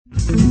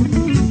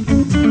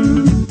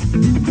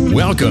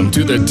Welcome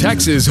to the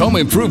Texas Home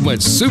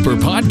Improvement Super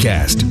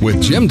Podcast with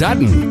Jim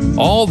Dutton.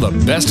 All the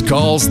best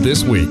calls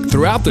this week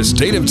throughout the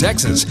state of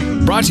Texas.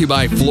 Brought to you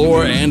by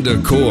Floor and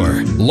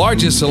Decor.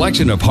 Largest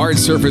selection of hard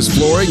surface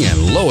flooring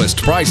and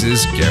lowest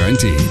prices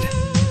guaranteed.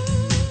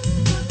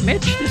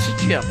 Mitch, this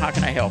is Jim. How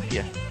can I help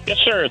you? Yes,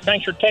 sir.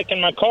 Thanks for taking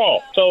my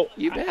call. So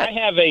You bet. I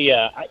have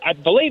I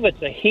believe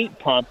it's a heat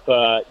pump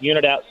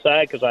unit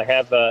outside because I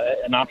have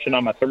an option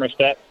on my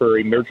thermostat for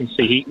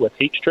emergency heat with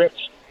heat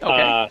strips.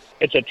 Okay.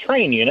 It's a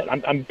Train unit.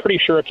 I'm pretty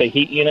sure it's a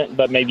heat unit,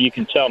 but maybe you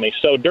can tell me.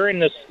 So during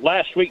this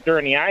last week,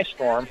 during the ice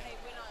storm,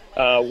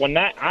 when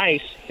that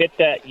ice hit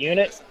that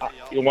unit,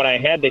 when I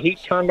had the heat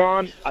turned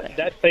on,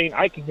 that thing,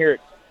 I can hear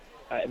it.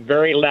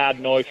 Very loud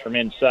noise from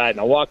inside, and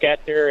I walk out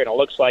there, and it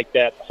looks like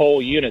that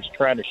whole unit's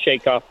trying to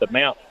shake off the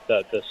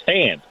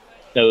stand.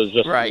 It was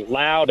just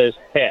loud as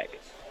heck.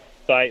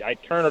 So I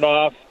turn it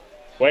off,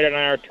 wait an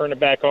hour, turn it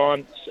back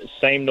on,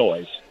 same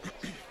noise.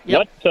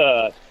 Yep.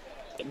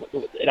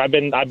 I've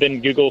been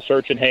Google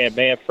searching. Hey, it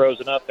may have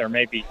frozen up. There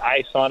may be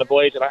ice on the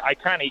blades, and I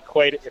kind of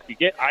equate it. If you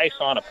get ice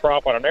on a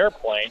prop on an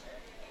airplane,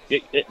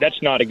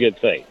 that's not a good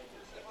thing.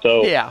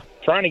 So yeah.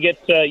 Trying to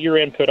get your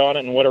input on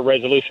it and what a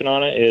resolution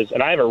on it is,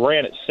 and I haven't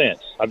ran it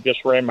since. I've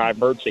just ran my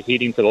emergency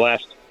heating for the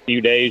last few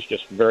days,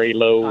 just very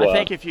low. I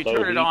think if you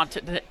turn heat. it on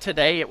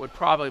today, it would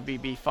probably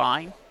be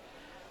fine.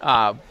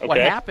 What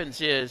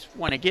happens is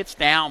when it gets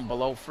down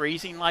below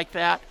freezing like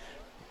that,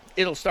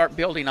 it'll start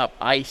building up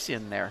ice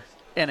in there,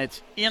 and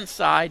it's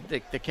inside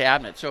the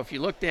cabinet. So if you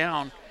look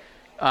down,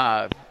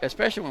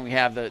 especially when we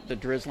have the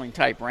drizzling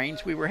type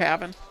rains we were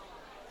having,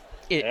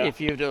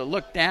 if you were to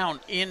look down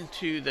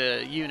into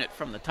the unit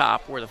from the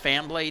top where the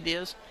fan blade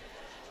is,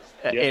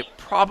 it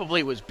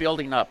probably was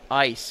building up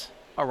ice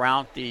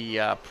around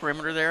the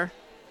perimeter there.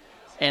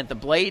 And the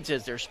blades,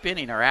 as they're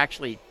spinning, are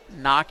actually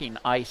knocking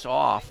ice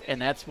off,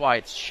 and that's why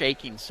it's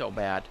shaking so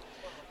bad.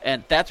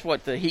 And that's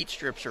what the heat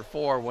strips are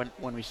for.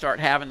 When we start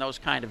having those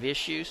kind of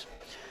issues,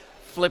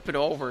 flip it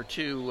over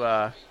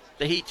to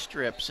the heat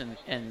strips,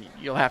 and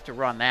you'll have to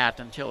run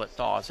that until it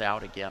thaws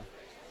out again.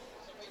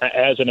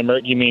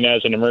 You mean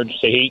as an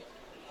emergency heat?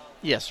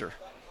 Yes, sir.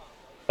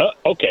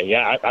 Okay,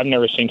 yeah, I've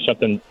never seen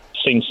something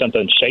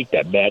shake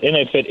that bad. And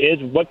if it is,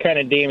 what kind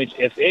of damage,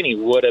 if any,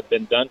 would have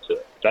been done to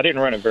it? I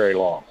didn't run it very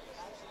long.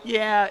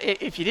 Yeah,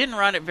 if you didn't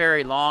run it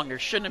very long, there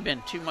shouldn't have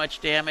been too much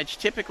damage.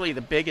 Typically,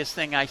 the biggest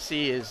thing I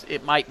see is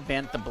it might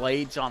bend the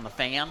blades on the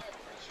fan.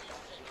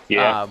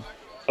 Yeah.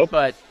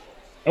 But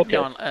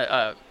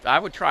okay. I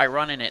would try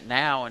running it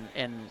now,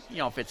 and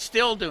if it's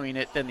still doing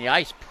it, then the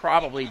ice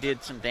probably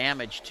did some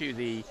damage to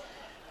the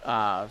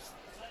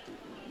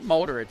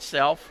motor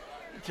itself,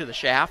 to the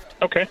shaft.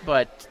 Okay.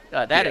 But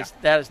that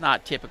is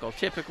not typical.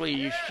 Typically,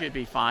 you should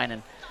be fine.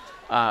 And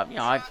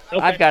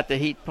I've got the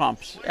heat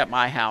pumps at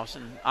my house,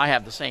 and I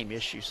have the same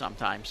issue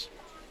sometimes.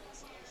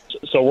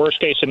 So worst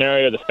case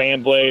scenario, the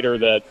fan blade or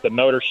the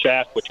motor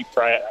shaft, which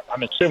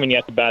I'm assuming you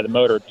have to buy the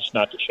motor, just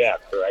not the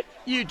shaft, correct?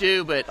 You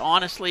do, but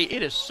honestly,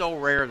 it is so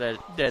rare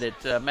that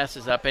it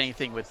messes up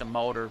anything with the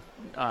motor.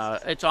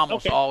 It's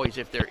almost always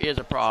if there is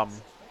a problem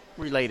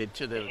related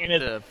to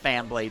the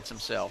fan blades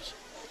themselves.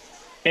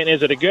 And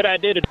is it a good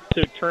idea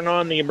to turn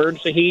on the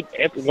emergency heat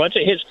once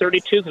it hits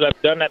 32? Because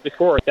I've done that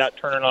before without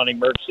turning on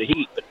emergency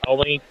heat, but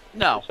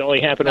it's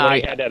only happened when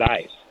we had that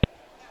ice.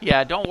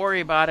 Yeah, don't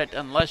worry about it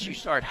unless you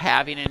start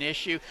having an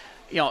issue.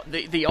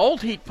 The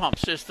old heat pump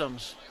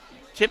systems,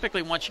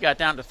 typically once you got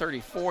down to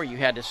 34, you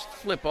had to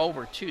flip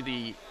over to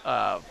the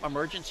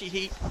emergency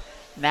heat.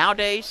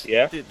 Nowadays,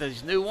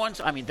 these new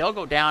ones, they'll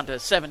go down to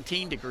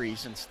 17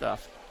 degrees and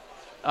stuff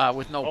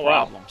with no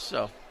problem. Wow.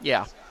 So,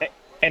 yeah.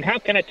 And how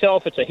can I tell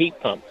if it's a heat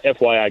pump,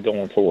 FYI,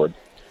 going forward?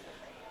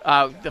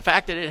 The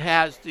fact that it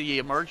has the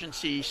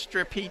emergency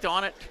strip heat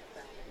on it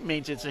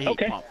means it's a heat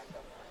pump.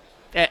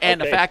 And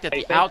the fact that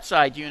the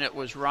outside unit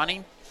was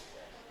running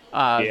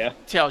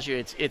tells you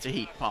it's a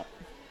heat pump.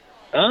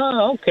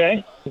 Oh,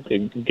 okay.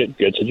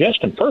 Good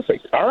suggestion.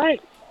 Perfect. All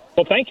right.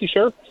 Well, thank you,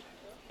 sir.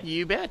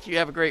 You bet. You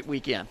have a great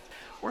weekend.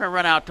 We're going to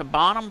run out to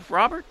Bonham.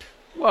 Robert,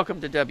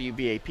 welcome to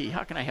WBAP.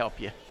 How can I help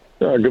you?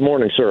 Good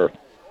morning, sir.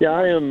 Yeah,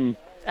 I am...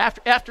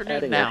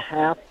 Afternoon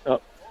now.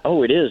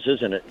 It is,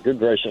 isn't it? Good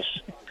gracious.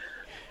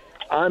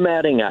 I'm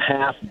adding a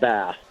half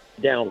bath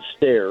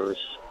downstairs,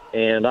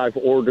 and I've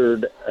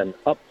ordered an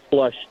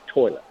up-flush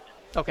toilet.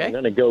 Okay. I'm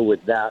going to go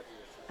with that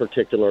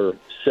particular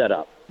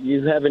setup.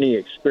 You have any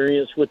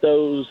experience with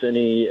those?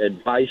 Any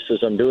advice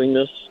as I'm doing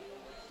this?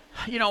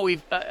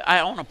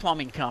 I own a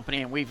plumbing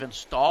company, and we've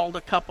installed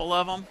a couple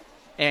of them,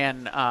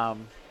 and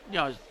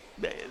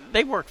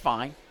they work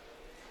fine.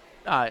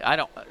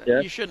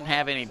 You shouldn't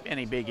have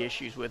any big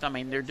issues with.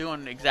 They're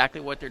doing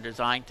exactly what they're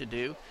designed to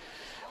do.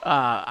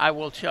 I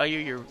will tell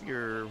you,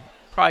 your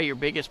probably your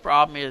biggest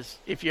problem is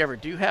if you ever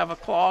do have a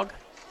clog,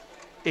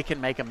 it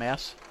can make a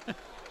mess.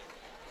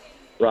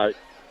 Right.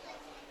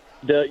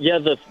 The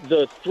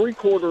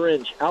 3/4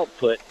 inch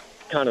output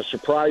kind of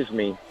surprised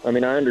me. I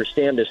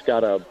understand it's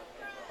got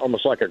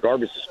almost like a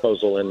garbage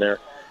disposal in there.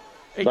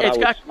 It's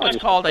got what's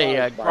called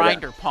a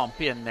grinder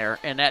pump in there,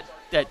 and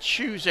that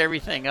chews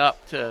everything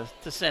up to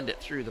send it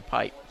through the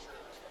pipe.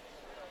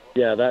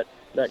 Yeah,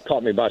 that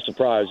caught me by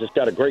surprise. It's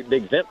got a great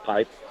big vent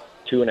pipe,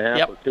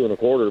 2.5 or 2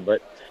 1/4,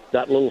 but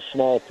that little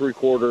small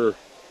 3/4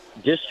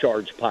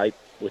 discharge pipe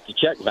with the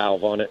check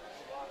valve on it,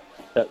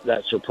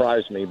 that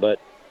surprised me. But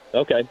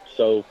okay,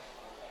 so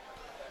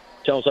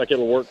sounds like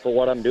it'll work for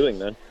what I'm doing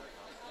then.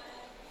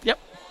 Yep.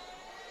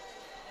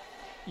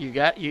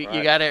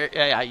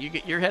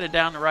 You're headed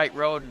down the right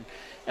road, and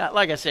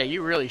like I say,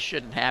 you really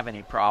shouldn't have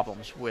any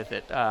problems with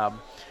it. I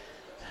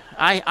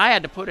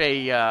had to put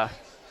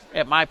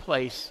at my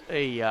place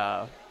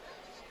a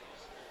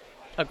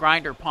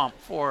grinder pump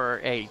for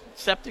a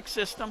septic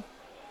system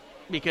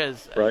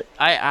because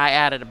I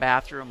added a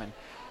bathroom and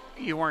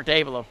you weren't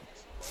able to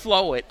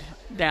flow it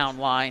down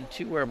line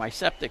to where my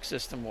septic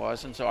system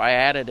was, and so I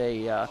added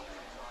a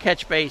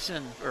catch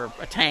basin or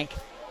a tank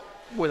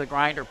with a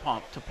grinder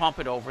pump to pump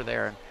it over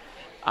there. And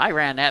I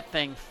ran that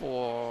thing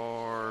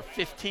for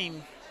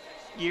 15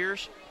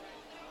 years,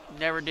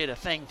 never did a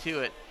thing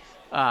to it.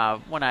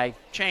 When I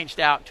changed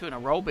out to an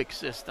aerobic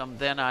system,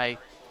 then I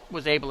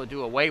was able to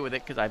do away with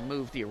it because I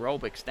moved the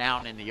aerobics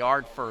down in the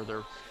yard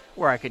further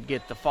where I could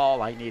get the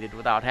fall I needed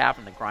without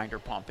having the grinder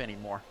pump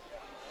anymore.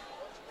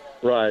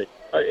 Right.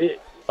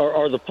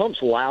 Are the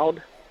pumps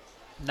loud?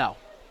 No.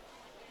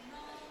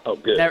 Oh,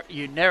 good. That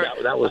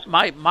was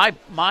my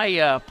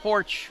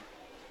porch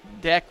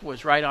deck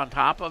was right on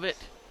top of it,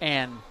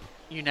 and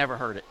you never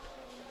heard it.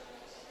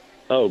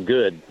 Oh,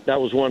 good. That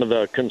was one of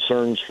the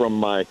concerns from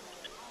my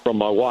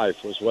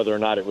wife, was whether or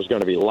not it was going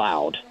to be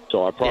loud.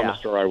 So I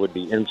promised her I would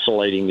be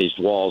insulating these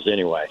walls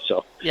anyway.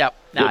 So yep.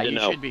 Now you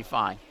should be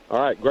fine. All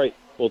right, great.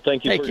 Well,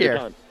 thank you for your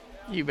time.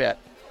 You bet.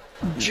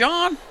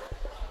 John,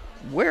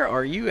 where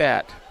are you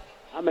at?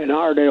 I'm in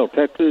Ardell,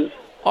 Texas.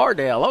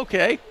 Ardell,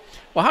 okay.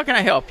 Well, how can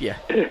I help you?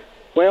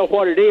 Well,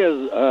 what it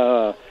is,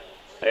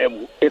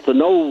 it's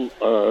an old,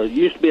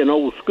 used to be an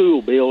old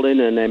school building,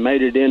 and they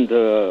made it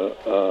into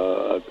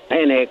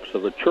annex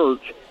of a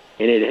church,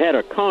 and it had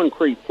a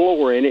concrete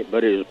floor in it,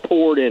 but it was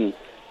poured in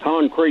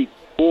concrete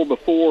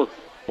 4x4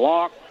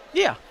 blocks.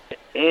 Yeah.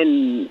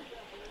 And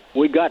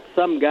we got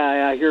some guy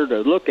out here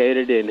to look at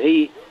it, and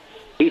he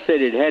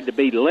said it had to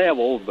be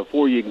leveled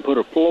before you can put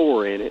a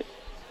floor in it.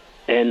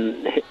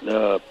 And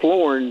the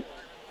flooring,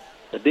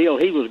 the deal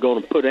he was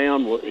going to put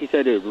down, he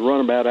said it would run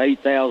about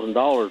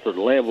 $8,000 to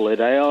level it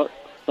out,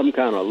 some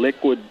kind of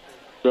liquid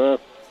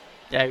stuff.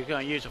 Yeah, you're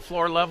going to use a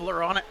floor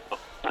leveler on it?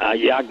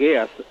 Yeah, I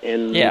guess.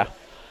 And yeah.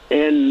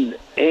 And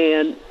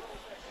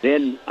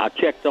then I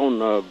checked on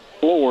the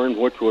flooring,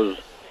 which was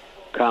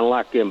kind of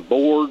like them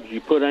boards you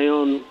put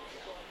down.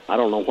 I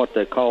don't know what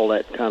they call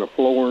that kind of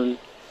flooring.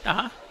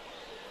 Uh-huh.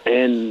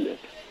 And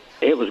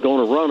it was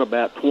going to run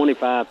about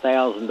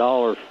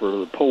 $25,000 for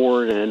the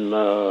pouring and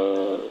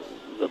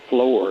the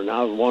floor. And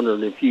I was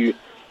wondering if you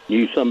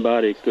knew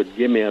somebody could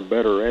give me a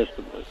better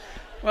estimate.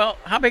 Well,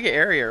 how big an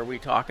area are we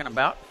talking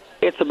about?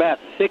 It's about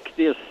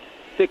 60 or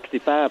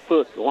 65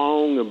 foot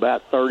long,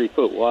 about 30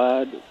 foot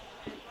wide.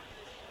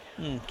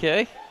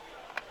 Okay.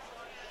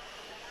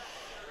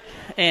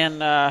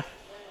 And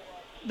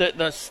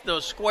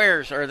those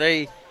squares, are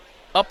they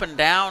up and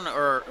down,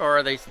 or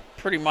are they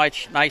pretty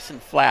much nice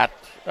and flat?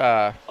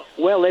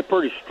 Well, they're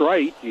pretty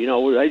straight. You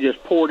know, they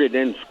just poured it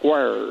in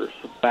squares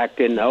back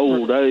in the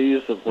old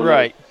days of when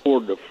they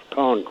poured the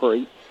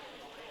concrete.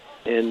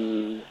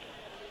 And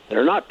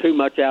they're not too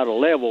much out of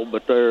level,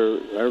 but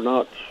they're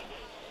not.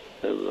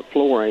 The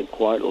floor ain't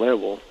quite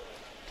level,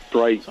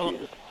 straight.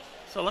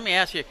 So let me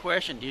ask you a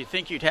question. Do you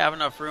think you'd have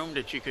enough room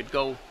that you could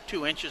go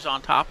 2 inches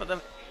on top of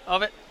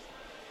it?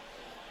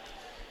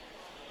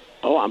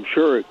 Oh, I'm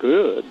sure it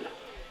could.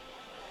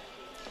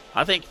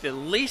 I think the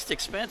least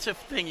expensive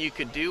thing you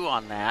could do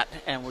on that,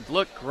 and would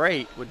look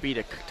great, would be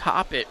to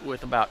top it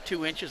with about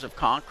 2 inches of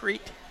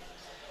concrete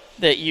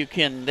that you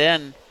can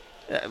then,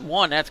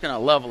 one, that's going to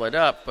level it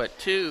up, but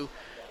two,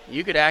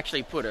 you could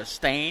actually put a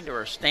stained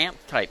or a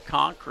stamped type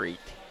concrete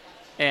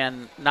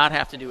and not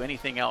have to do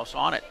anything else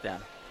on it then.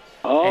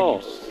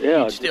 Oh,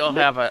 yeah. You'd still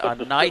have a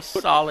nice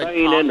solid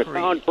concrete. In the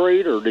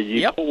concrete, or did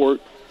you pour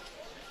it?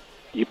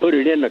 You put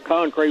it in the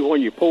concrete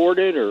when you poured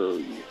it, or?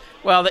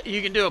 Well,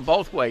 you can do it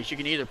both ways. You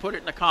can either put it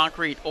in the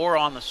concrete or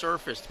on the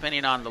surface,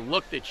 depending on the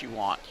look that you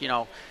want. You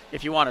know,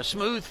 if you want a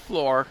smooth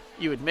floor,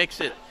 you would mix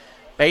it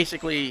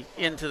basically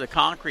into the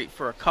concrete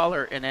for a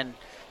color, and then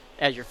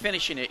as you're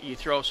finishing it, you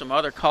throw some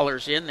other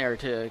colors in there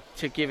to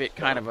give it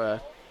kind of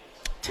a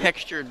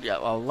textured,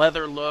 a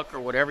leather look or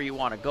whatever you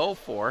want to go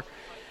for.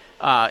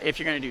 If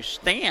you're going to do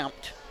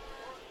stamped,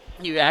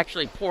 you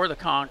actually pour the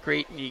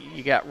concrete, and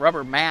you got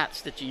rubber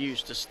mats that you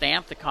use to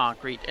stamp the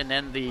concrete, and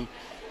then the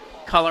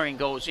coloring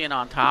goes in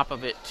on top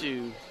of it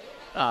to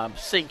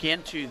sink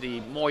into the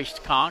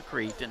moist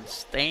concrete and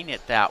stain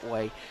it that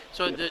way.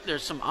 So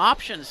there's some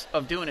options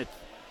of doing it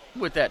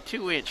with that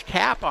 2-inch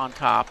cap on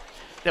top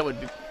that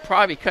would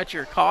probably cut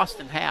your cost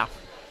in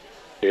half.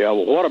 Yeah,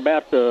 well, what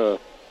about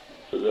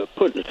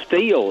putting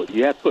steel?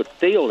 You have to put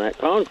steel in that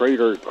concrete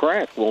or it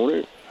cracks, won't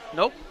it?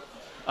 Nope.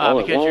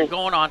 because you're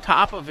going on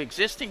top of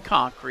existing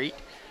concrete.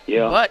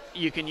 Yeah. But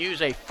you can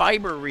use a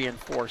fiber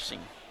reinforcing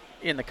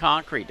in the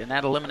concrete, and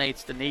that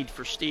eliminates the need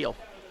for steel.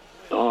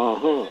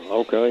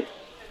 Okay.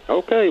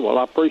 Okay, well,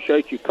 I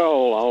appreciate your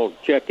call. I'll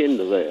check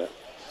into that.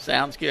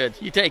 Sounds good.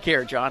 You take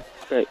care, John.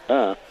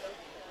 Okay,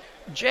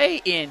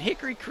 Jay in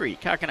Hickory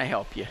Creek, how can I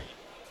help you?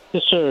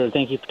 Yes, sir.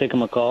 Thank you for taking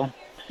my call.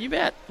 You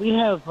bet. We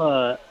have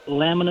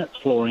laminate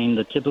flooring,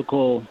 the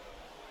typical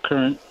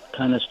current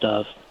kind of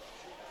stuff.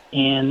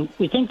 And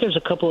we think there's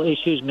a couple of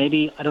issues.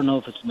 Maybe, I don't know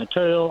if it's the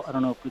material. I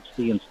don't know if it's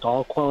the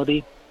install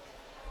quality.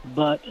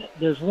 But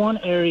there's one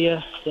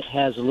area that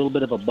has a little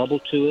bit of a bubble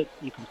to it.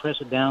 You can press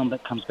it down,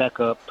 but it comes back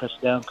up. Press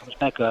it down, comes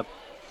back up.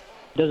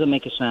 It doesn't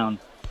make a sound.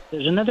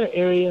 There's another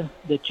area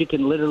that you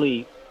can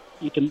literally,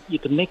 you can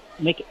make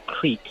it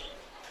creak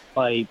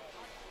by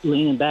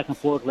leaning back and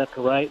forth, left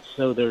to right.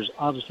 So there's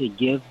obviously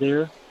give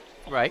there.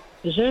 Right.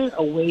 Is there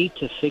a way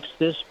to fix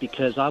this?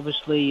 Because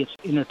obviously it's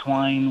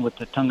intertwined with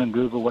the tongue and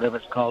groove or whatever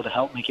it's called to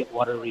help make it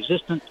water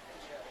resistant.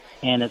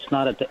 And it's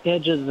not at the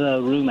edge of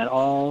the room at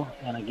all.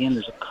 And again,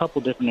 there's a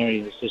couple different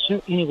areas. Is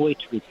there any way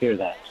to repair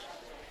that?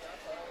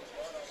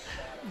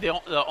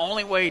 The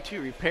only way to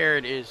repair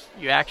it is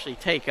you actually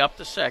take up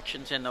the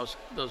sections, and those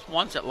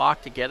ones that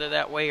lock together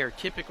that way are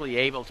typically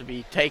able to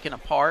be taken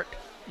apart.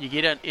 You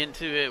get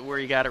into it where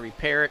you got to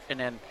repair it, and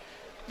then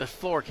the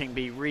floor can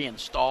be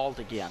reinstalled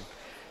again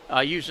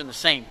using the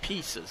same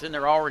pieces. And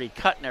they're already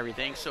cut and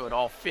everything, so it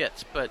all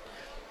fits. But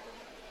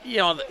you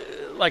know,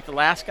 like the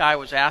last guy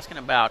was asking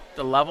about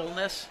the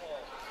levelness,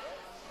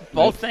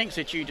 both things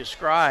that you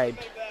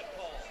described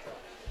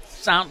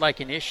sound like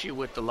an issue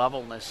with the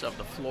levelness of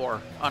the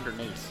floor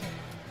underneath.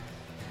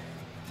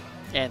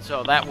 And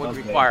so that would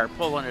require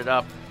pulling it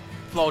up,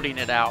 floating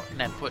it out, and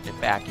then putting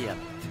it back in.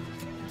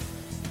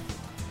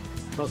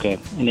 Okay.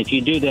 And if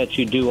you do that,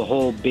 you do a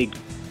whole big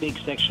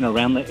section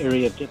around the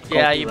area of difficulty.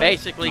 Yeah, you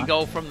basically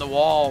go from the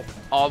wall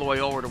all the way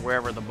over to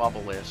wherever the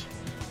bubble is.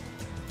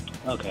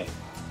 Okay.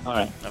 All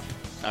right.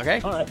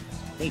 Okay? All right.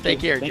 Take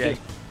care, Jay.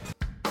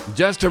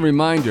 Just a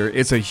reminder,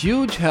 it's a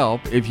huge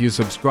help if you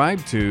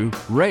subscribe to,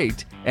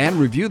 rate, and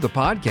review the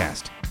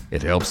podcast.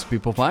 It helps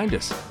people find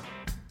us.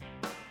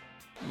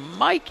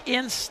 Mike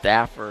in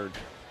Stafford.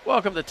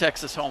 Welcome to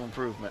Texas Home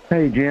Improvement.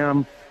 Hey,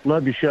 Jim.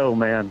 Love your show,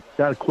 man.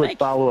 Got a quick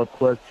follow-up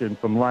question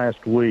from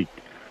last week.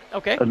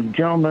 Okay. A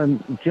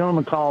gentleman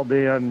called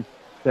in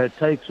that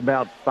takes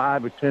about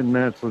 5 or 10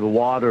 minutes for the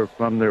water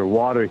from their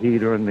water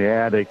heater in the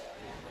attic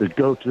to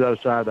go to the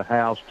other side of the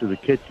house to the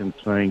kitchen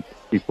sink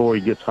before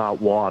he gets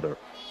hot water.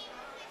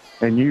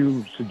 And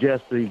you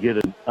suggested he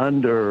get an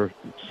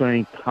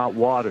under-sink hot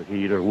water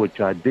heater, which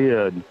I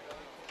did.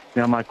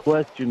 Now, my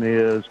question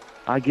is,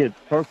 I get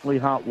perfectly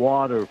hot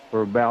water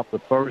for about the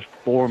first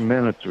 4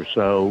 minutes or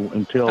so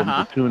until the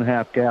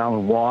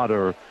 2.5-gallon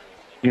water,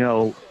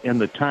 in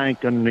the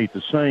tank underneath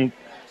the sink.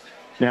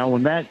 Now,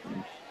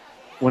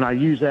 when I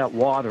use that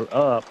water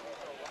up,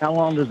 how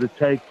long does it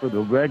take for the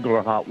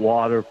regular hot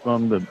water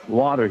from the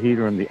water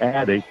heater in the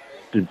attic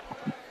to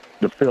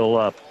fill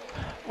up?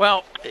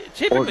 Well,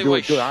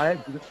 typically, do I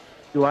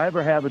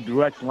ever have a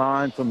direct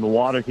line from the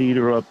water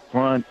heater up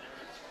front,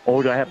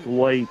 or do I have to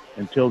wait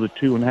until the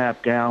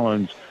 2.5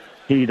 gallons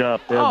heat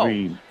up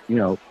every?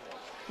 No,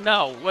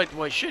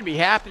 what should be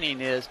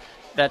happening is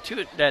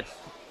that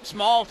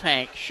small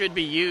tank should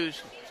be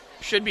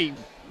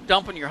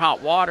dumping your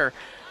hot water,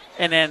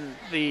 and then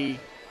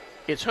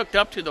it's hooked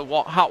up to the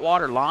hot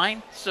water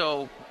line.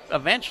 So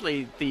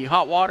eventually, the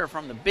hot water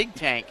from the big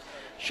tank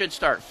should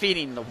start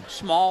feeding the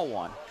small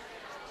one.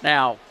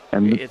 Now,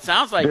 it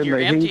sounds like you're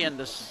emptying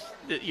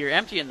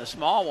the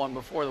small one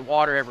before the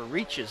water ever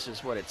reaches,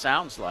 is what it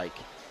sounds like.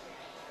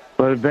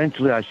 But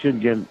eventually I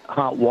should get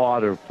hot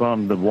water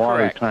from the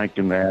water tank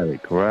in the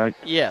attic, correct?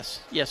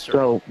 Yes, sir.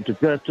 So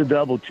just to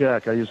double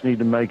check, I just need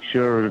to make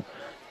sure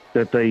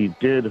that they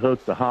did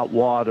hook the hot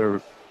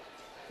water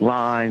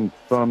line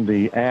from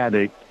the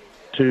attic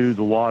to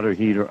the water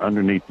heater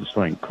underneath the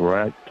sink,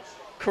 correct?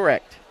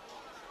 Correct.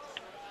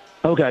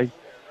 Okay.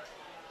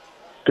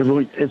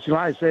 Because it's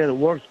like I said, it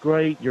works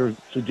great. Your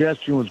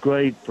suggestion was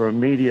great for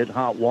immediate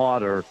hot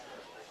water,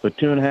 but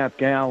 2.5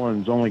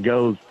 gallons only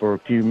goes for a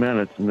few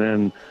minutes, and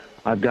then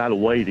I've got to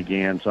wait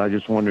again. So I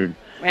just wondered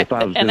if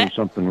I was doing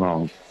something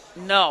wrong.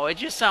 No, it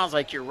just sounds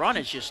like your run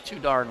is just too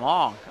darn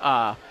long.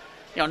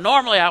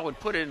 Normally I would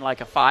put in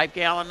like a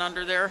 5-gallon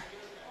under there.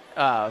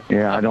 I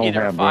don't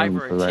either have a 5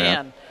 room or for a that.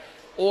 10,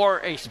 or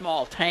a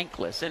small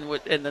tankless.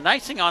 And the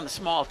nice thing on the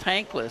small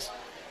tankless,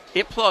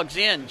 it plugs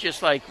in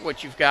just like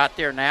what you've got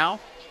there now.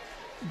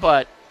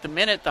 But the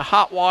minute the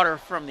hot water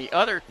from the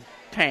other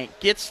tank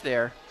gets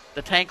there,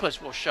 the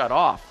tankless will shut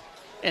off.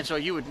 And so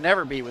you would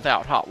never be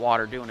without hot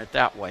water doing it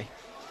that way.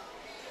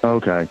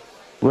 Okay.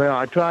 Well,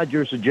 I tried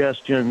your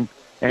suggestion,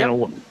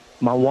 and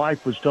my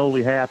wife was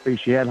totally happy.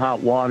 She had hot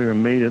water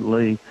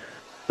immediately.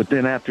 But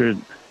then after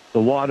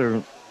the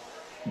water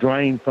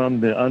drained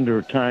from the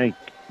under tank,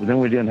 then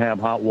we didn't have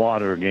hot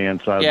water again.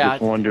 So I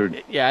just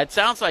wondered. Yeah, it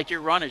sounds like your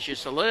run is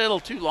just a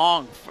little too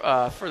long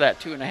for that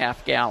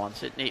 2.5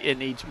 gallons. It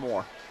needs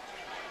more.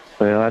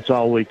 Well, that's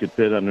all we could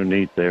fit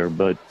underneath there.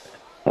 But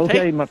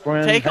okay, my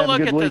friend, have a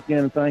good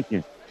weekend. Thank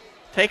you.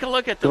 Take a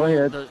look at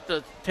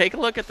take a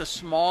look at the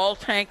small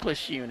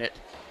tankless unit,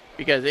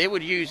 because it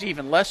would use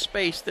even less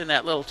space than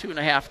that little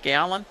 2.5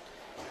 gallon,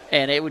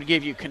 and it would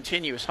give you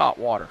continuous hot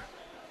water.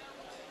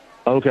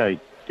 Okay,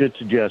 good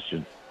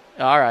suggestion.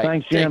 All right.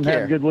 Thanks, Jim.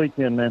 Have a good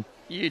weekend, man.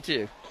 You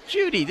too.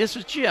 Judy, this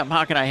is Jim.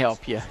 How can I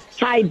help you?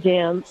 Hi,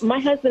 Jim. My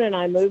husband and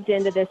I moved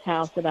into this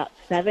house about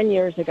 7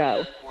 years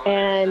ago,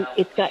 and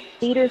it's got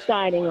cedar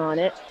siding on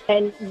it,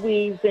 and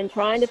we've been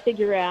trying to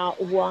figure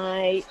out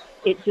why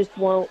it just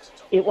won't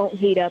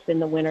heat up in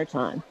the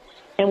wintertime.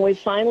 And we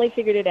finally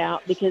figured it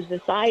out, because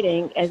the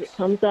siding, as it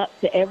comes up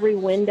to every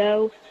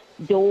window,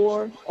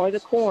 door, or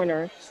the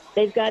corner,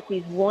 they've got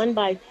these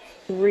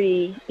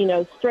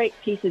 1x3, straight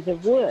pieces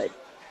of wood.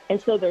 And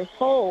so there's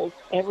holes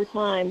every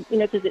time,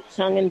 because it's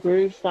tongue and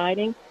groove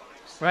siding.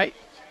 Right.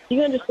 Do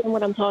you understand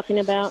what I'm talking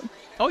about?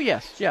 Oh,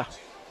 yes. Yeah.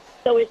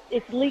 So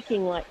it's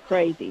leaking like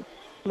crazy.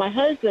 My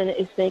husband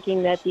is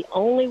thinking that the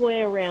only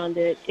way around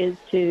it is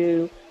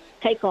to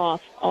take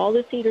off all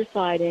the cedar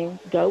siding,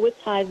 go with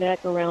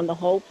Tyvek around the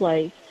whole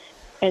place,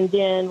 and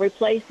then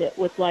replace it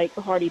with, like,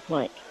 hardy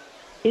plank.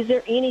 Is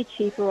there any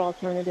cheaper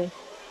alternative?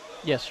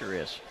 Yes, there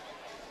is.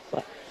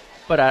 What?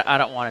 But I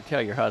don't want to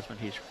tell your husband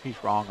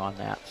he's wrong on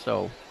that,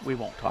 so we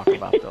won't talk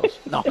about those.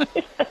 No.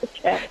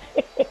 Okay.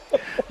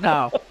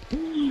 Now,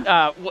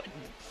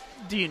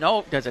 do you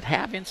know, does it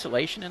have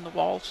insulation in the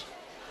walls?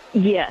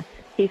 Yes,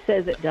 he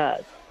says it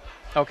does.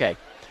 Okay.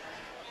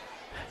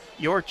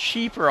 Your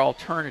cheaper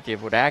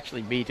alternative would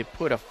actually be to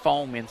put a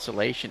foam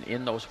insulation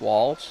in those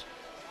walls.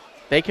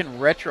 They can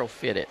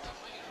retrofit it.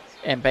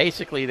 And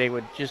basically they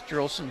would just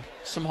drill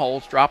some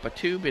holes, drop a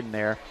tube in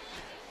there,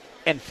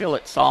 and fill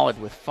it solid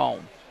with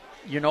foam.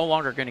 You're no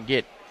longer going to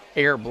get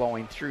air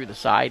blowing through the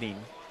siding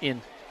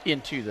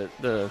into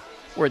the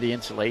where the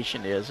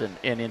insulation is and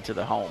into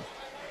the home.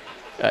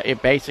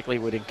 It basically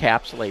would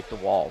encapsulate the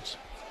walls.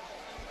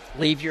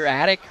 Leave your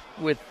attic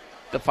with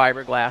the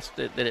fiberglass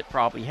that it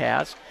probably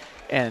has,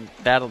 and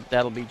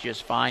that'll be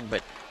just fine.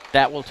 But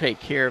that will take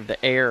care of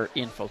the air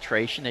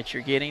infiltration that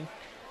you're getting,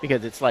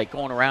 because it's like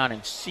going around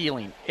and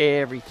sealing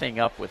everything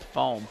up with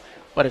foam.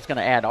 But it's going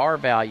to add R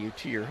value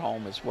to your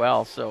home as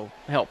well, so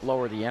help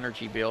lower the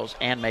energy bills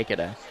and make it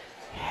a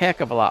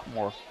heck of a lot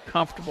more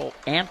comfortable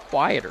and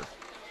quieter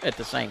at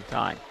the same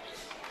time.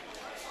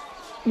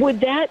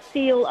 Would that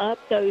seal up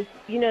those,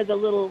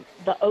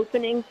 the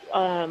openings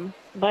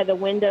by the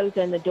windows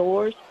and the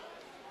doors?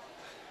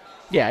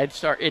 Yeah,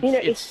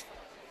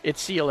 it'd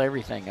seal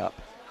everything up.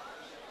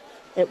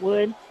 It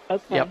would?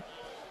 Okay. Yep.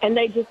 And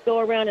they just go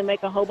around and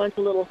make a whole bunch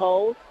of little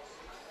holes?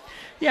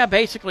 Yeah,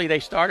 basically they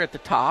start at the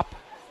top,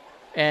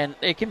 and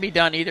it can be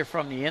done either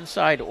from the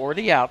inside or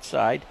the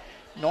outside.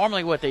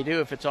 Normally what they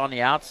do, if it's on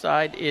the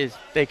outside, is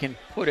they can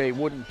put a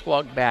wooden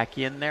plug back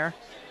in there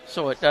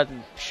so it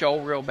doesn't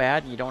show real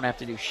bad and you don't have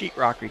to do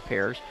sheetrock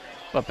repairs.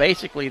 But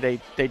basically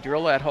they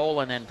drill that hole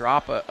and then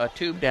drop a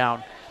tube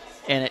down,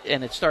 and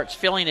it starts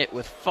filling it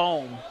with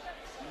foam,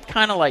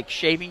 kind of like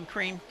shaving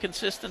cream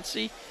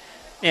consistency,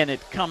 and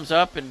it comes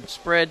up and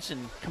spreads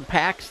and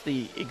compacts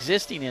the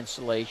existing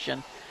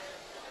insulation,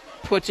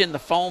 puts in the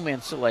foam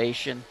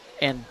insulation,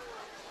 and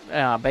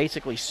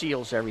basically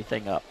seals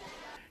everything up.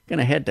 Going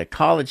to head to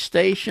College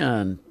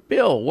Station.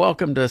 Bill,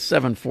 welcome to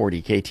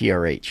 740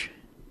 KTRH.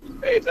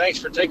 Hey, thanks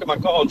for taking my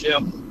call,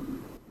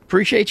 Jim.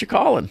 Appreciate you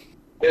calling.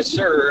 Yes,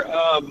 sir.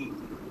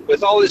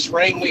 With all this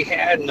rain we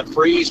had and the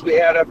freeze we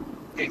had up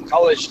in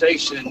College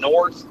Station in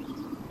North,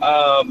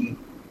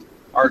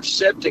 our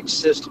septic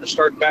system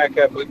started back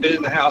up. We've been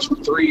in the house for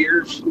 3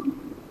 years,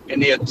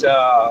 and it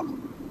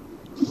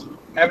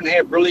haven't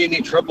had really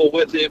any trouble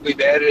with it.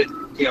 We've added,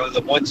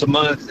 the once a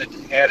month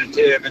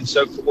additive and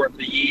so forth,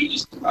 the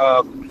yeast.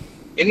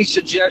 Any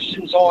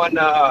suggestions on,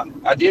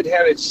 I did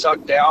have it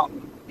sucked out,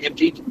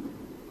 emptied,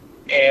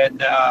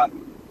 and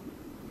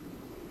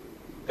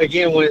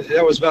again,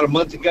 that was about a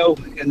month ago,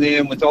 and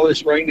then with all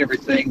this rain and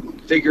everything,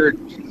 figured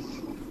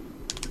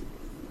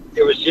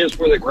it was just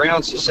where the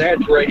ground's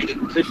saturated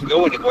and couldn't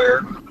go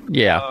anywhere.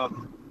 Yeah.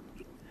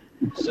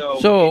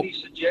 So any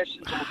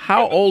suggestions on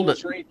how old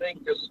or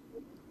anything?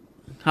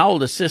 How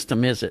old a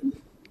system is it?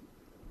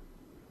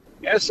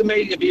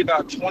 Estimated to be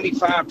about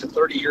 25 to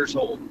 30 years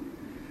old.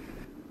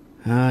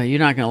 You're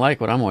not going to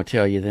like what I'm going to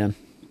tell you then.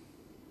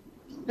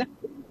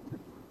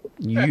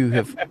 You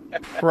have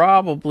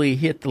probably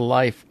hit the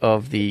life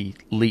of the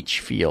leach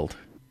field.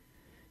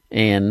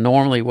 And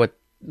normally what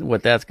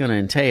that's going to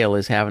entail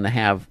is having to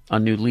have a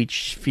new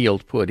leach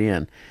field put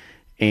in.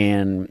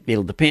 And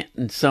it'll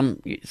depend.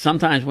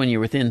 Sometimes when you're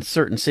within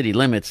certain city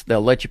limits,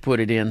 they'll let you put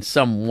it in.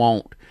 Some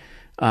won't.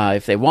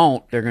 If they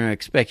won't, they're going to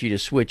expect you to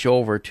switch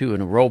over to an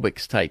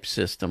aerobics type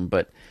system.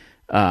 But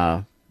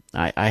I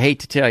hate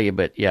to tell you,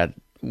 but yeah,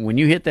 when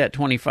you hit that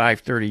 25,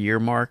 30 year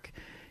mark,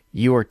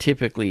 you are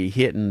typically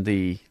hitting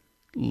the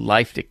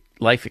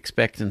life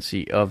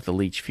expectancy of the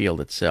leach field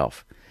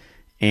itself.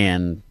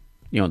 And,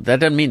 that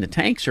doesn't mean the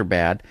tanks are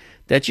bad.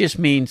 That just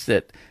means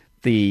that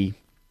the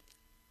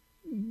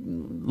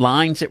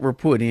lines that were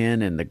put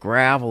in and the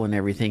gravel and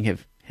everything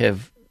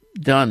have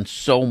done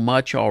so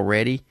much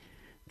already,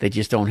 they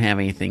just don't have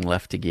anything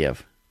left to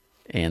give.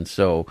 And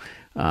so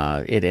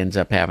it ends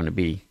up having to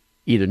be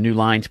either new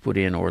lines put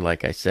in or,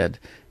 like I said,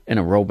 an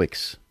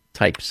aerobics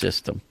type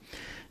system.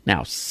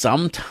 Now,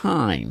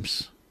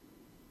 sometimes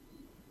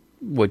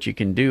what you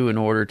can do in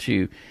order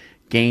to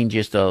gain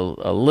just a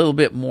little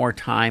bit more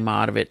time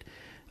out of it,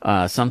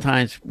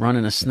 sometimes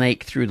running a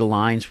snake through the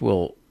lines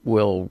will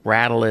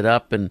rattle it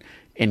up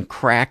and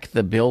crack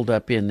the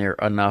buildup in there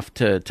enough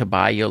to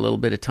buy you a little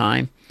bit of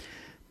time.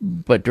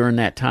 But during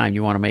that time,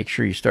 you want to make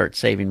sure you start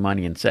saving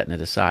money and setting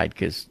it aside,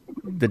 because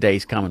the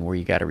day's coming where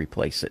you got to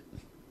replace it.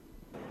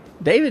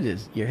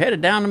 David, you're headed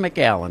down to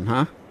McAllen,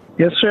 huh?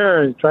 Yes,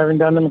 sir. Driving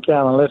down to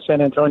McAllen, left San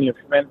Antonio a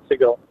few minutes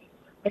ago.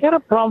 I got a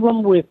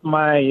problem with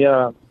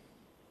my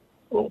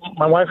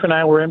wife and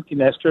I were empty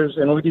nesters,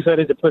 and we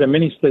decided to put a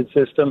mini split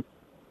system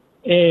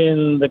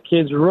in the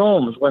kids'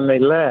 rooms when they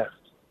left.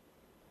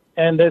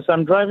 And as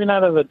I'm driving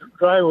out of the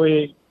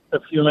driveway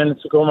a few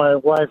minutes ago, my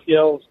wife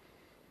yells,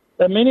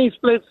 "The mini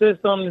split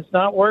system is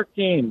not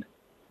working."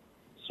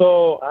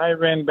 So I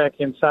ran back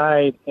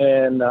inside,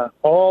 and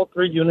all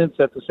 3 units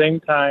at the same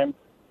time.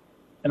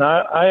 And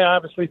I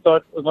obviously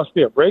thought it must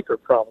be a breaker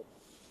problem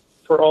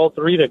for all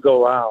 3 to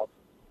go out.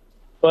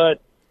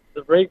 But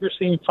the breakers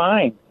seem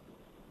fine.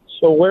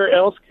 So where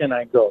else can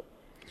I go?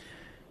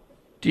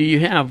 Do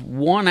you have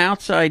one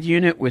outside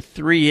unit with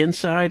 3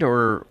 inside,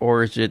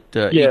 or is it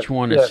each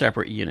one a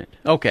separate unit?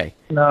 Okay.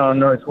 No,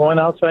 it's one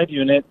outside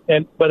unit.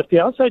 But if the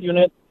outside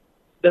unit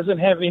doesn't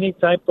have any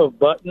type of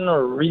button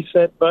or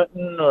reset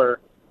button or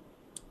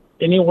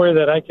anywhere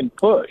that I can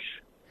push.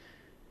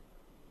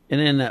 And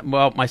then,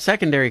 my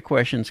secondary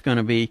question is going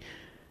to be,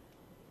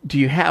 do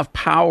you have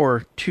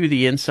power to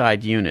the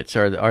inside units?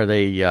 Are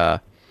they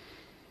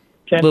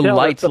little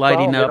lights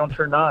lighting up? They don't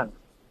turn on.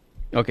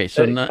 Okay,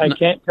 so I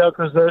can't tell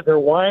because they're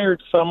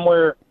wired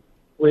somewhere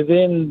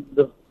within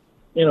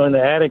in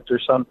the attic or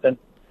something.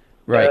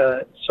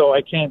 Right. So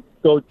I can't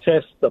go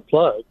test the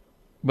plug.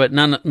 But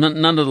none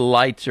of the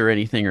lights or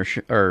anything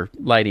are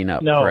lighting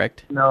up,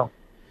 correct? No.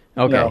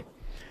 Okay. No.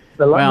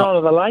 The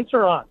lights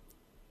are on.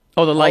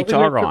 Oh, the lights are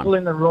on. All the electrical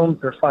in the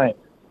rooms are fine.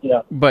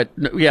 Yeah. But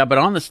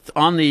on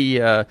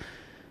the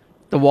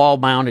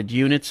wall-mounted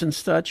units and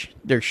such,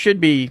 there should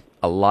be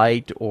a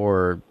light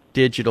or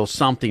digital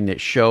something that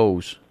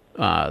shows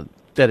that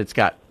it's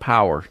got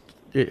power.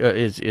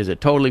 Is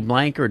it totally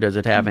blank, or does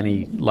it have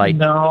any light?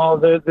 No,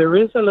 there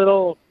is a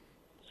little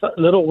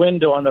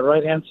window on the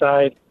right-hand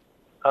side.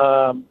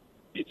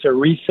 It's a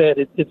reset.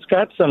 It's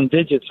got some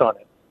digits on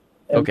it.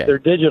 And okay. They're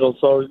digital,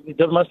 so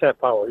it must have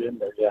power in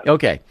there, yeah.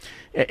 Okay.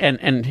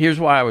 And here's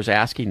why I was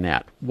asking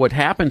that. What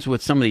happens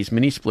with some of these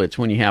mini splits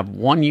when you have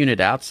one unit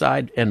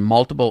outside and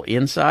multiple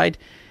inside,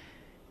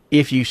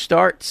 if you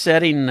start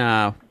setting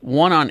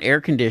one on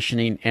air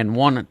conditioning and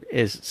one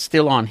is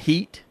still on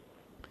heat,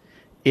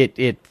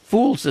 it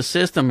fools the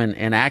system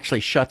and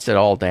actually shuts it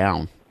all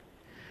down.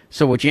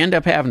 So what you end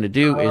up having to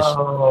do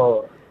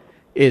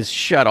is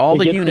shut all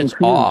the units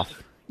off.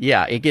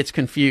 Yeah, it gets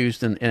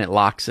confused and it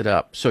locks it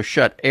up. So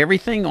shut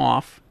everything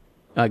off.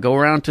 Go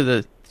around to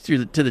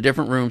the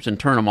different rooms and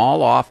turn them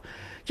all off.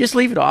 Just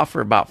leave it off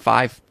for about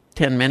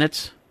 5-10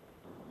 minutes,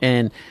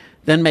 and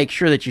then make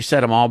sure that you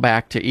set them all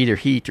back to either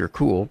heat or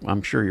cool.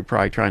 I'm sure you're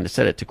probably trying to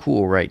set it to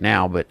cool right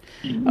now, but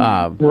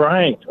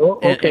right.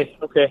 Oh, okay.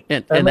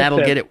 And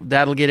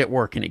that'll get it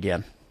working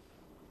again.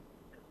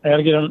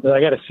 I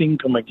got to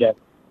sync them again.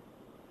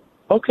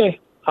 Okay,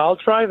 I'll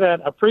try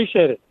that. I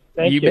appreciate it.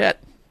 Thank you. You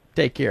bet.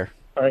 Take care.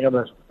 All right, God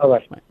bless.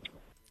 Bye-bye.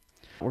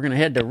 We're going to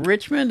head to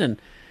Richmond. And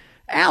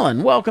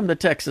Alan, welcome to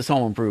Texas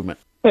Home Improvement.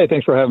 Hey,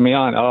 thanks for having me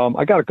on.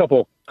 I got a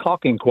couple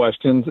caulking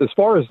questions. As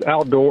far as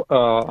outdoor,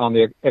 on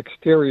the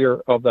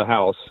exterior of the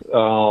house,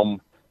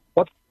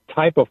 what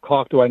type of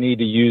caulk do I need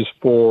to use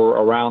for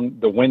around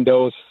the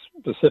windows,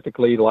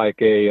 specifically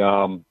like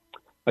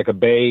a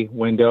bay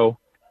window?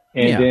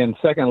 And then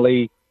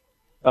secondly,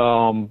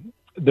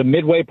 the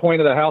midway point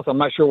of the house, I'm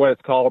not sure what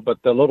it's called,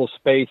 but the little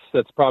space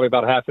that's probably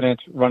about half an inch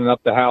running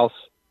up the house.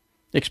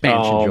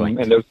 Expansion joint.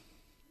 And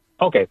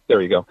okay,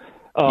 there you go.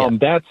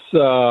 That's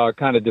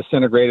kind of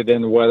disintegrated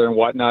in the weather and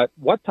whatnot.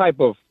 What type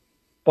of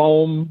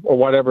foam or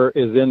whatever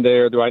is in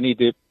there do I need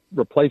to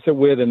replace it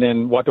with? And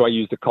then what do I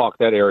use to caulk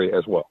that area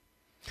as well?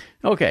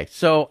 Okay,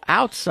 so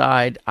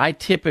outside, I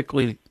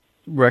typically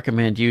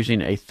recommend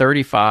using a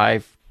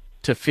 35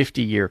 to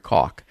 50-year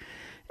caulk.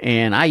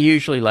 And I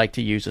usually like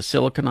to use a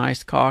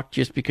siliconized caulk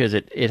just because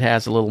it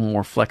has a little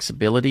more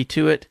flexibility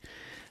to it.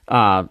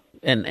 And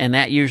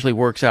that usually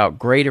works out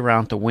great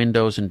around the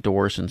windows and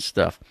doors and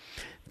stuff.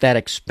 That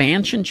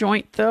expansion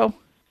joint, though,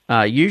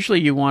 usually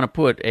you want to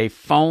put a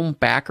foam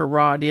backer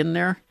rod in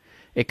there.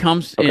 It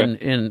comes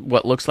in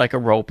what looks like a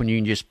rope, and you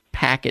can just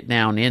pack it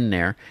down in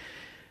there.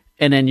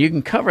 And then you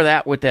can cover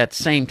that with that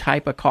same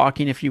type of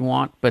caulking if you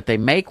want, but they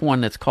make one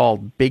that's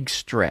called Big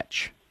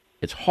Stretch.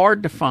 It's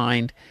hard to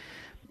find,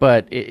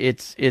 but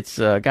it's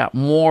got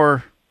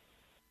more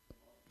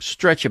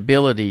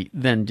stretchability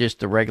than just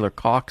the regular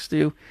caulks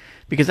do,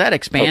 because that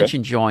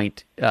expansion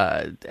joint,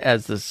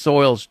 as the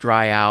soils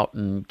dry out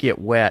and get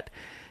wet,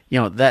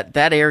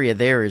 that area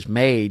there is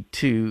made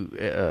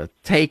to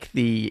take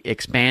the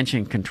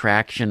expansion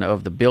contraction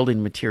of the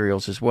building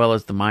materials as well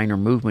as the minor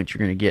movement you're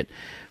going to get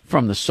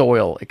from the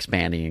soil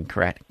expanding and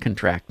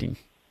contracting.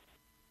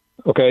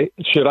 Okay.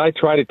 Should I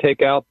try to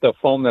take out the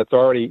foam that's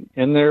already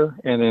in there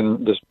and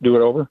then just do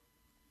it over?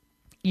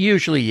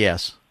 Usually,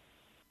 yes.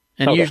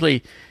 And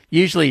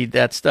usually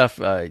that stuff,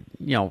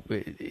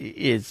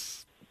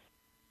 is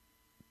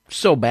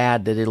so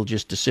bad that it'll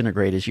just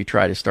disintegrate as you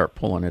try to start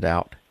pulling it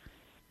out.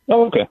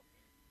 Oh, okay.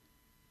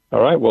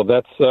 All right. Well,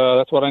 that's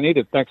what I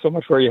needed. Thanks so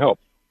much for your help.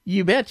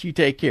 You bet. You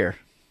take care.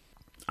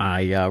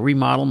 I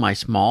remodeled my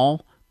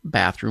small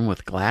bathroom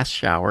with glass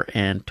shower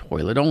and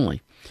toilet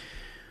only.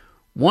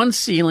 One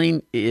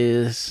ceiling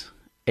is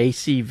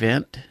AC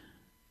vent,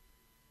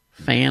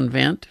 fan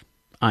vent.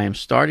 I am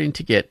starting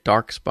to get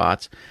dark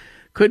spots.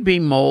 Could be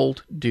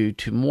mold due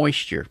to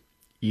moisture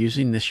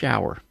using the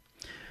shower.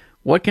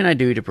 What can I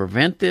do to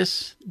prevent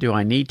this? Do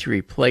I need to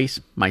replace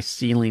my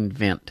ceiling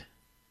vent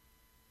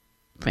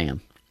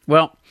fan?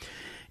 Well,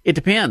 it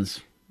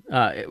depends.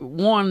 I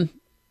don't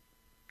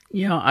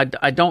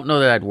know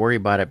that I'd worry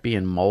about it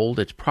being mold.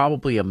 It's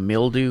probably a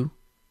mildew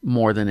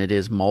more than it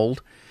is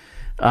mold.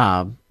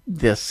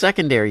 The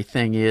secondary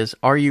thing is,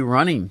 are you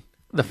running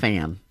the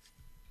fan?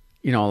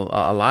 A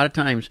lot of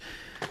times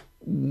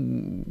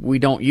we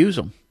don't use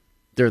them.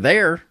 They're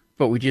there,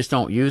 but we just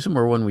don't use them,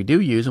 or when we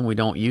do use them, we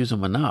don't use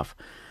them enough.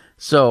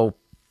 So,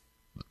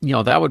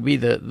 that would be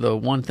the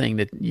one thing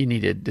that you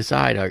need to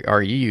decide,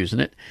 are you using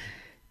it?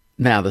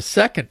 Now, the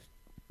second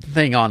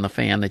thing on the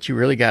fan that you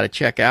really got to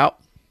check out,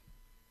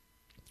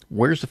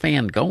 where's the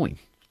fan going?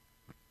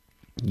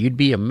 You'd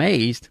be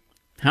amazed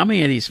how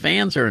many of these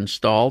fans are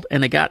installed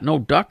and they got no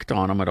duct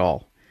on them at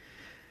all.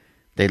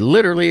 They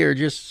literally are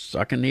just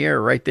sucking the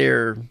air right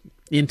there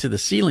into the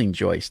ceiling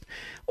joist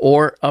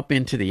or up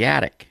into the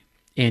attic.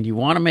 And you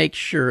want to make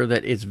sure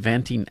that it's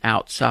venting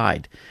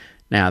outside.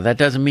 Now, that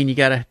doesn't mean you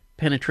got to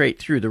penetrate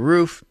through the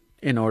roof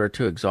in order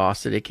to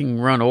exhaust it. It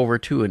can run over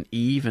to an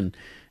eave and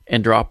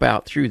drop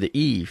out through the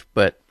eave,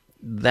 but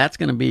that's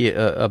going to be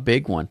a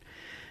big one.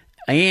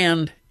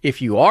 And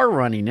if you are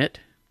running it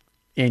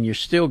and you're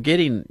still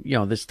getting,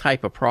 this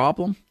type of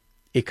problem,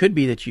 it could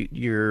be that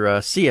your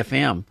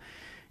CFM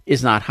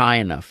is not high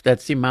enough.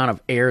 That's the amount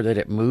of air that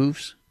it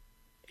moves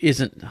is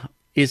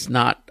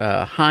not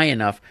high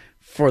enough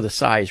for the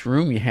size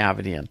room you have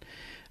it in.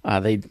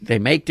 They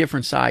make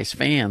different size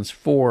fans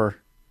for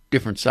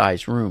different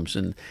size rooms,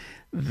 and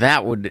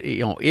that would,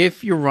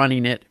 if you're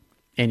running it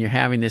and you're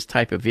having this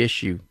type of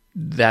issue,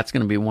 that's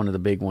going to be one of the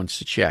big ones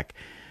to check.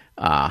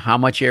 How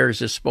much air is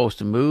this supposed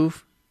to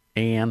move,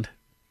 and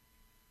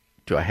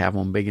do I have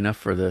one big enough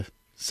for the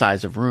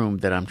size of room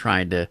that I'm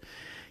trying to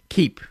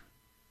keep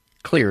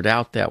cleared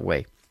out that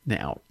way?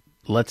 Now,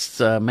 let's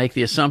make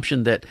the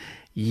assumption that,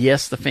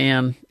 yes, the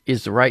fan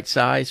is the right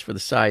size for the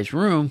size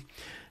room.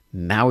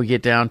 Now we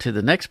get down to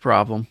the next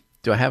problem.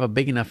 Do I have a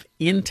big enough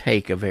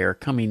intake of air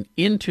coming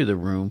into the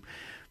room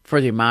for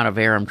the amount of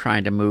air I'm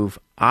trying to move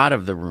out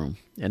of the room?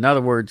 In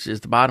other words,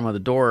 is the bottom of the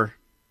door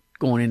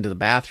going into the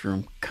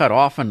bathroom cut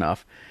off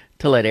enough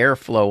to let air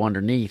flow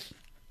underneath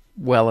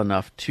well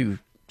enough to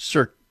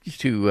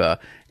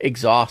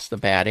exhaust the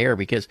bad air?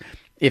 Because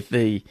if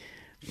the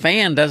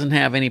fan doesn't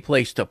have any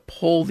place to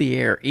pull the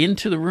air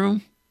into the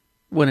room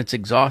when it's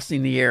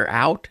exhausting the air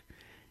out,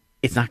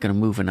 it's not going to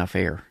move enough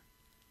air.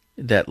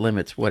 That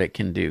limits what it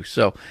can do.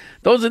 So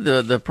those are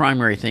the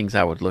primary things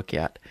I would look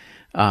at.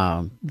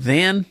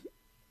 Then,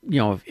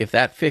 if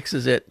that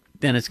fixes it,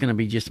 then it's going to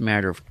be just a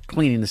matter of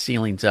cleaning the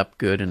ceilings up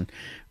good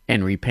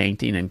and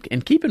repainting.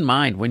 And keep in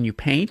mind, when you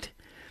paint,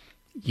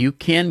 you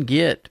can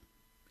get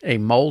a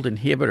mold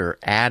inhibitor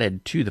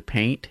added to the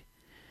paint,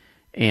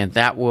 and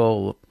that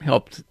will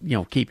help,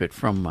 keep it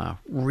from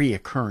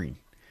reoccurring.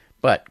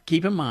 But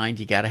keep in mind,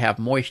 you got to have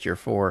moisture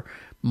for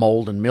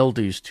mold and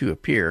mildews to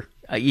appear.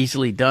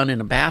 Easily done in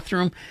a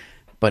bathroom,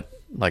 but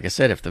like I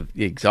said, if the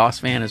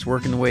exhaust fan is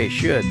working the way it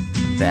should,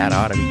 that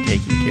ought to be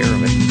taking care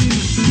of it.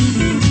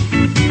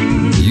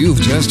 You've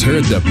just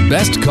heard the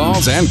best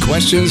calls and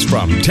questions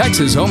from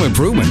Texas Home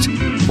Improvement.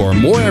 For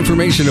more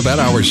information about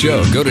our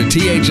show, go to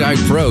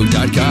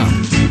thipro.com.